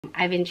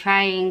I've been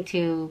trying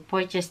to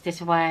purchase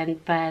this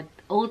one, but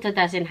Ulta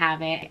doesn't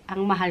have it.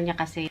 Ang mahal niya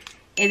kasi.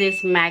 It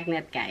is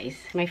Magnet,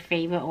 guys. My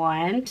favorite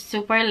one.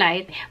 Super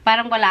light.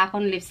 Parang wala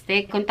akong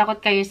lipstick. Kung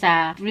takot kayo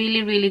sa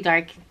really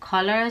dark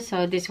color,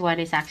 so this one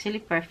is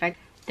actually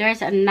perfect. There's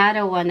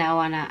another one that I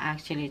wanna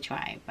actually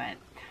try, but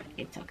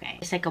it's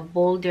okay. It's like a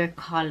bolder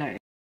color.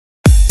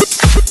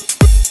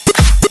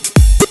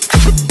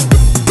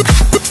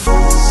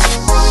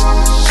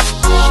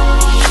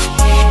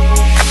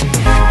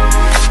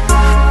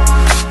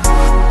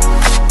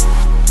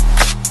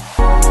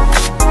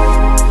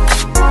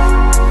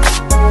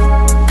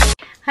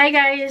 Hi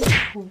guys,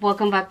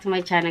 welcome back to my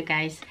channel,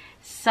 guys.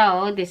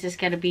 So this is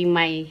gonna be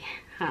my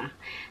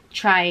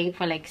trying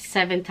for like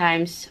 7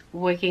 times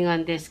working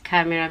on this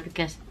camera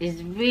because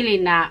it's really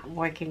not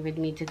working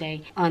with me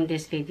today on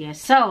this video.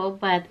 So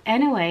but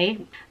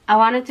anyway, I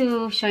wanted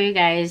to show you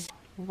guys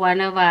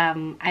one of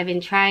I've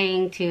been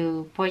trying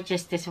to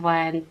purchase this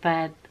one,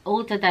 but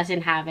Ulta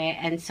doesn't have it,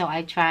 and so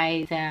I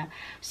tried the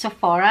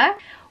Sephora,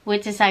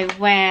 which is I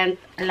went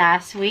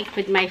last week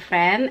with my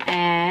friend,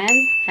 and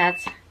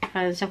that's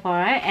from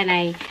Sephora.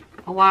 And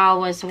while I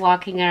was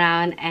walking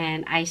around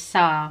and I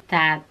saw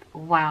that,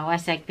 wow, I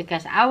was like,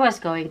 because I was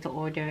going to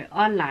order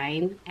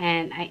online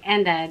and I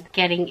ended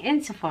getting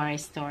in Sephora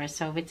store,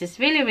 so which is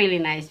really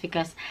nice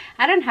because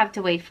I don't have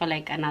to wait for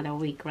like another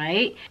week,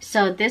 right?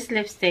 So this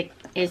lipstick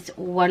is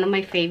one of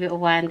my favorite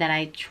one that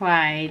I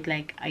tried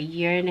like a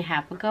year and a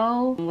half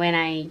ago when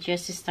I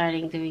just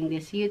starting doing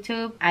this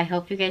YouTube. I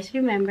hope you guys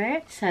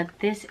remember. So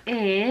this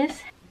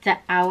is the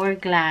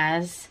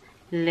Hourglass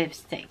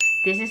lipstick.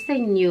 This is the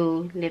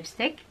new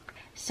lipstick.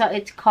 So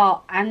it's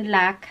called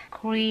Unlock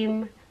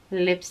Cream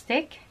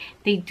Lipstick.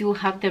 They do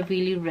have the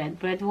really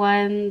red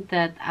one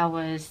that I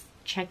was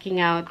checking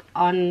out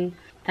on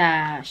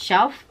the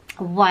shelf.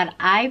 What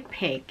I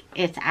pick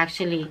is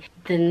actually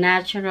the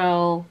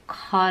natural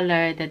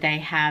color that I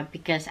have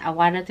because I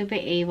wanted to be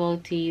able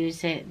to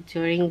use it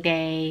during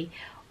day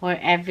or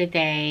every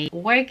day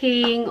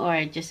working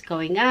or just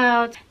going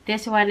out.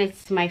 This one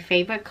is my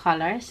favorite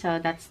color, so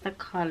that's the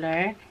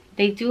color.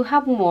 They do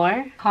have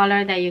more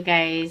color that you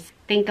guys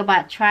think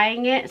about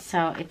trying it,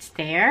 so it's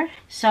there.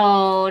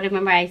 So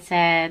remember I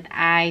said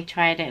I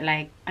tried it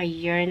like a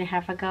year and a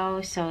half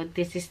ago, so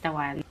this is the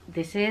one.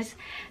 This is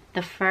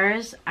the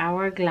first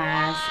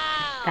Hourglass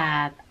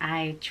that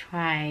I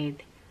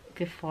tried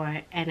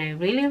before, and I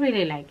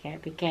really like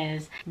it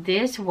because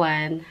this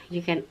one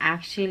you can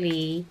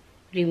actually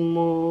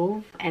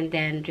remove and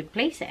then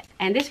replace it,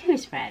 and this one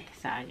is red.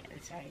 Sorry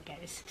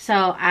guys.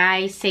 So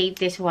I saved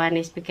this one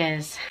is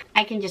because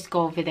I can just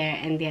go over there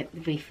and get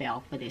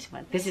refill for this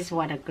one. This is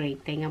what a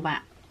great thing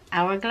about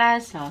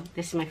Hourglass, so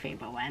this is my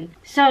favorite one.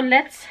 So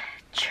let's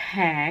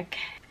check.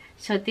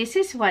 So this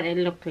is what it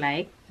looked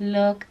like.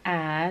 Look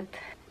at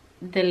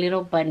the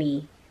little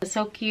bunny,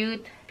 so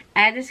cute.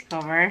 I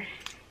discovered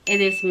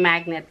it is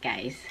Magnet,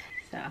 guys.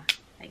 So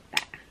like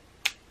that,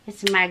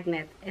 it's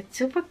Magnet. It's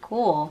super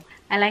cool.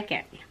 I like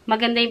it.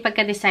 Maganda yung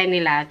pagka-design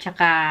nila.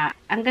 Tsaka,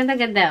 ang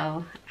ganda-ganda,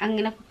 oh.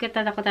 Ang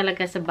nakukita ko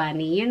talaga sa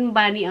bunny. Yung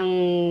bunny ang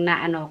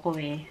naano ko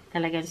eh.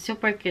 Talagang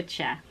super cute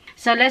siya.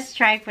 So, let's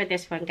try for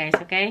this one, guys,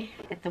 okay?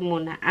 Ito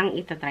muna ang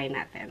itatry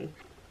natin.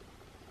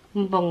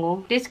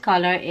 Bango. This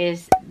color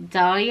is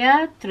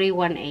Dahlia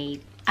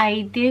 318.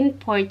 I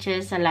didn't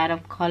purchase a lot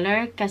of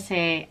color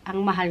kasi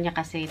ang mahal niya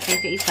kasi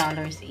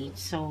 $28 each.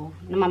 So,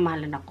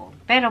 namamahalan ako.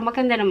 Pero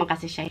maganda naman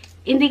kasi siya.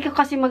 Hindi ko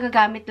kasi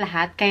magagamit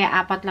lahat, kaya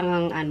 4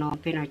 lang ang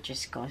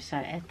pinurchase ko. So,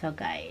 eto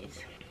guys.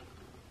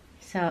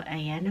 So,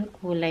 ayan ang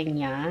kulay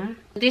niya.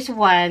 This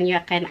one, you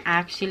can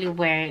actually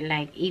wear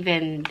like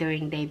even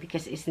during day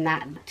because it's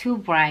not too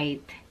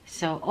bright.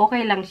 So,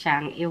 okay lang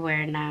siyang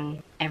i-wear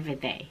ng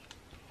everyday.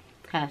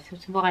 So,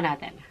 subukan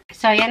natin.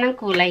 So, ayan ang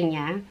kulay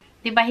niya.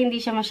 Diba hindi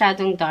siya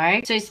masyadong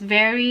dark? So, it's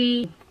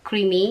very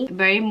creamy,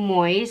 very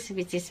moist,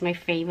 which is my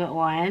favorite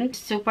one.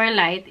 Super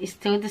light. It's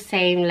still the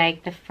same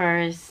like the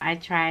first I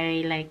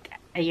tried like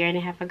a year and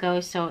a half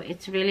ago. So,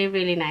 it's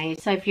really nice.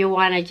 So, if you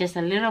want just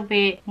a little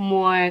bit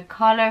more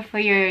color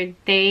for your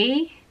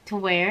day to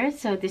wear,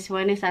 so this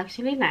one is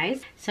actually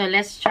nice. So,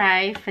 let's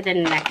try for the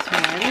next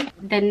one.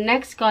 The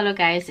next color,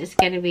 guys, is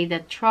gonna be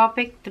the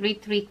Tropic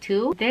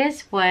 332.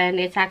 This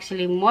one is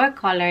actually more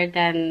color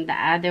than the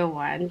other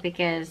one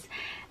because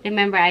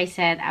remember I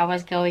said I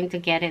was going to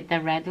get it the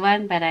red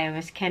one, but I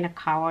was kind of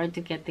coward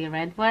to get the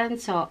red one.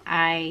 So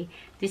I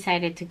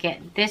decided to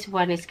get this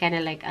one. Is kind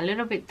of like a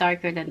little bit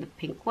darker than the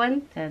pink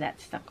one. So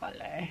that's the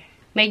color.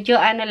 Medyo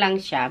ano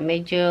lang siya.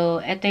 Ito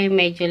yung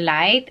medyo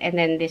light.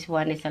 And then this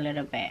one is a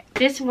little bit.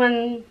 This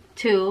one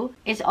too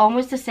is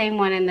almost the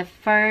same one in the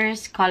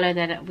first color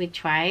that we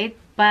tried.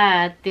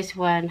 But this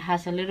one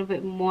has a little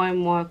bit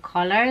more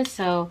color.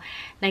 So,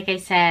 like I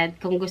said,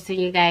 kung gusto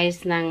nyo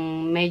guys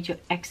ng medyo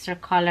extra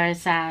color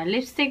sa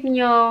lipstick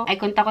nyo, ay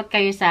kung takot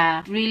kayo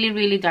sa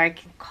really dark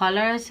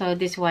color, so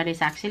this one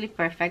is actually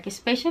perfect.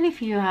 Especially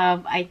if you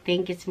have, I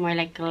think it's more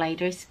like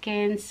lighter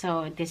skin.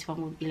 So, this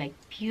one would be like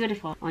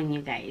beautiful on you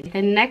guys.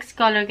 The next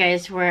color,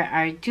 guys, we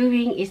are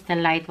doing is the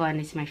light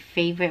one. It's my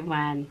favorite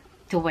one.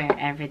 to wear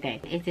every day.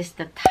 It is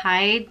the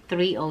Tide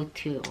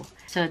 302.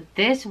 So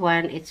this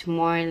one, it's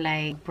more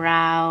like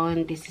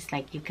brown. This is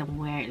like you can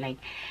wear it like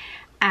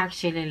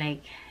actually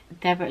like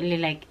definitely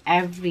like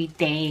every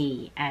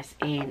day, as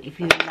in if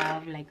you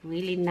love like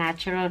really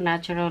natural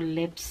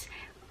lips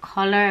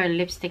color or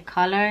lipstick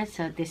color.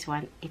 So this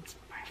one, it's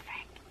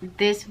perfect.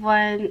 This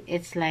one,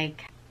 it's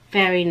like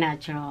very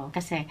natural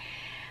kasi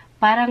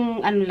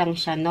parang ano lang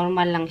siya,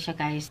 normal lang siya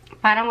guys.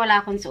 Parang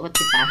wala akong suot,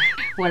 diba?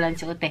 Walang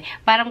suot eh.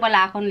 Parang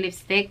wala akong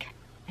lipstick.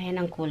 Ayan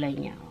ang kulay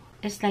niya.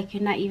 It's like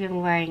you're not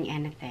even wearing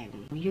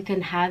anything. You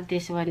can have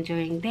this one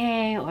during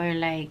day, or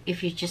like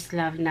if you just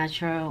love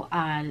natural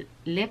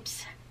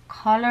lips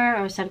color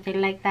or something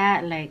like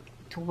that, like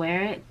to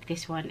wear it,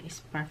 this one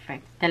is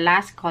perfect. The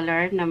last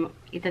color na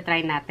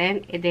itatry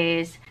natin, it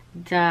is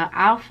the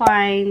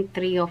Alpine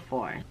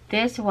 304.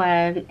 This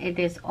one, it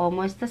is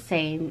almost the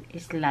same.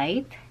 It's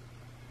light.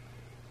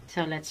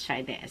 So let's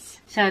try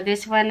this. So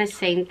this one is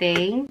same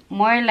thing,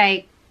 more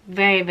like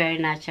very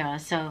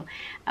natural. So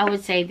I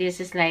would say this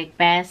is like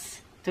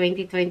best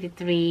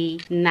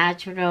 2023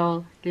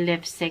 natural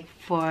lipstick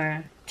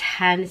for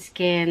tan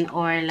skin,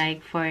 or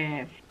like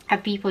for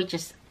people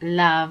just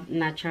love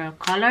natural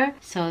color.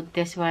 So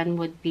this one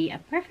would be a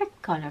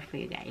perfect color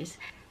for you guys.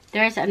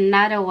 There's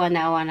another one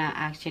that I wanna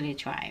actually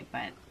try,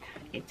 but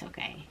it's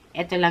okay.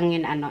 Ito lang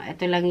yun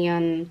ito lang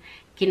yun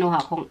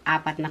kinuha kong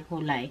 4 na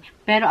kulay.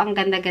 Pero ang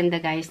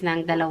ganda-ganda guys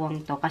ng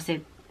dalawang to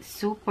kasi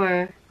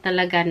super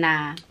talaga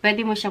na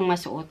pwede mo siyang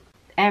masuot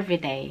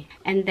everyday.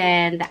 And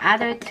then the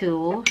other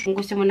two, kung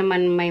gusto mo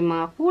naman may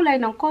mga kulay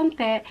ng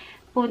konti,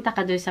 punta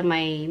ka doon sa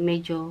may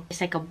medyo, it's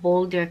like a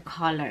bolder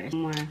color,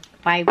 more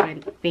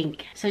vibrant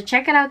pink. So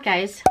check it out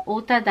guys.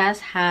 Ulta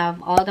does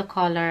have all the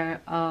color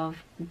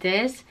of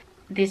this.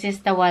 This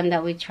is the one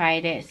that we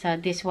tried it. So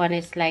this one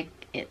is like,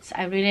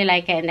 I really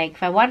like it, and like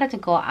if I wanted to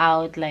go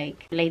out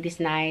like ladies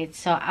night,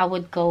 so I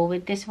would go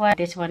with this one.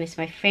 This one is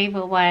my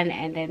favorite one,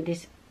 and then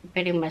this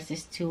pretty much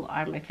these two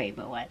are my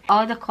favorite one.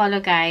 All the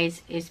color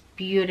guys is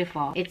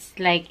beautiful. It's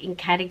like in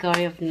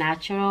category of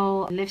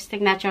natural lipstick,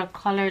 natural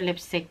color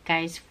lipstick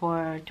guys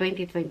for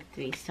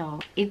 2023.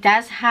 So it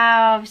does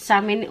have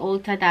some in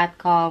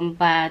ulta.com,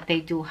 but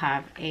they do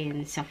have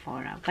in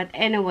Sephora. But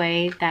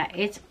anyway, that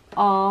it's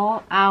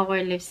all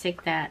our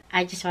lipstick that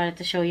I just wanted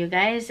to show you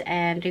guys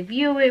and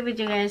review it with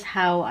you guys,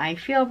 how I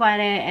feel about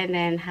it, and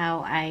then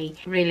how I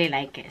really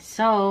like it.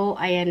 So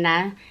ayan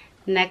na,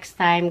 next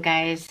time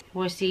guys,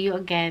 we'll see you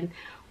again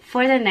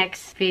for the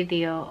next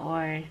video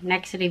or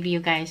next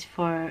review guys,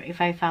 for if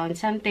I found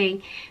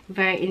something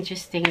very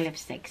interesting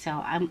lipstick.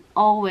 So I'm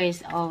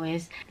always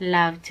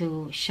love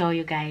to show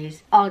you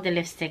guys all the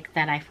lipstick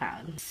that I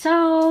found.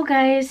 So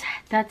guys,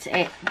 that's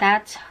it.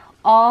 That's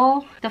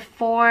all the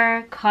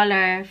 4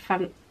 color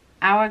from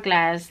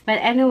Hourglass.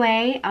 But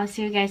anyway, I'll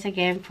see you guys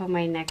again for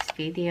my next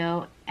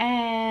video,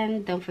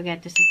 and don't forget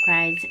to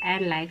subscribe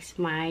and like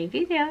my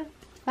video.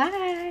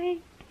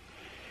 Bye.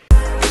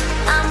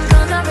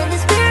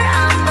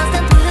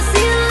 I'm